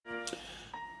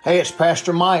Hey, it's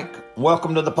Pastor Mike.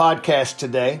 Welcome to the podcast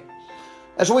today.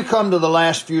 As we come to the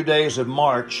last few days of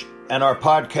March and our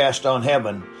podcast on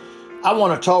heaven, I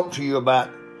want to talk to you about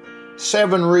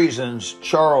 7 reasons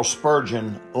Charles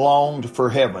Spurgeon longed for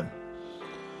heaven.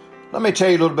 Let me tell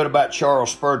you a little bit about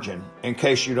Charles Spurgeon, in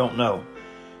case you don't know.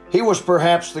 He was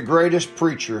perhaps the greatest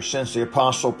preacher since the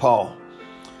Apostle Paul.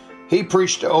 He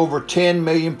preached to over 10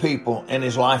 million people in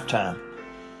his lifetime.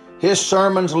 His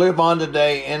sermons live on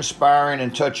today, inspiring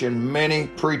and touching many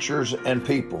preachers and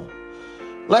people.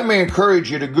 Let me encourage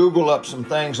you to Google up some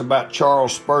things about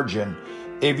Charles Spurgeon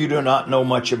if you do not know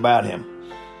much about him.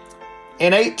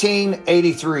 In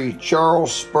 1883,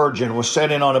 Charles Spurgeon was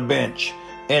sitting on a bench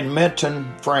in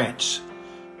Menton, France,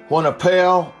 when a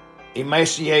pale,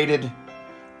 emaciated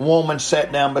woman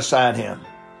sat down beside him.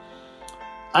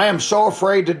 "I am so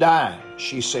afraid to die,"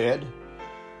 she said.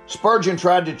 Spurgeon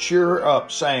tried to cheer her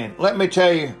up, saying, "Let me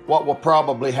tell you what will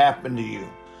probably happen to you.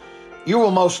 You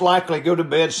will most likely go to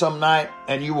bed some night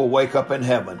and you will wake up in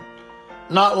heaven."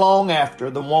 Not long after,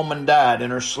 the woman died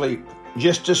in her sleep,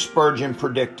 just as Spurgeon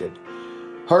predicted.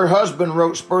 Her husband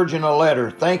wrote Spurgeon a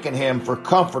letter thanking him for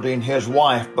comforting his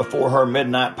wife before her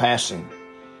midnight passing.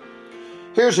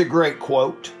 Here's a great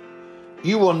quote: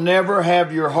 "You will never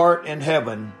have your heart in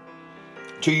heaven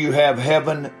till you have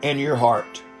heaven in your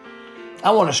heart." I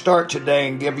want to start today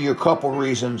and give you a couple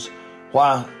reasons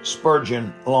why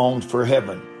Spurgeon longed for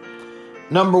heaven.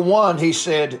 Number 1, he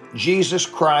said, Jesus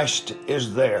Christ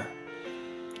is there.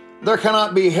 There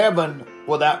cannot be heaven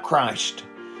without Christ.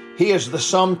 He is the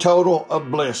sum total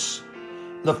of bliss,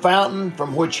 the fountain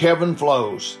from which heaven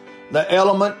flows, the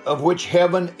element of which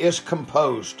heaven is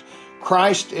composed.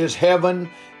 Christ is heaven,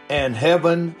 and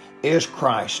heaven is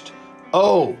Christ.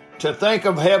 Oh, to think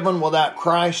of heaven without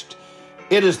Christ,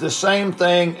 it is the same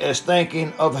thing as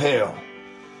thinking of hell.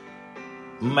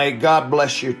 May God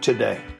bless you today.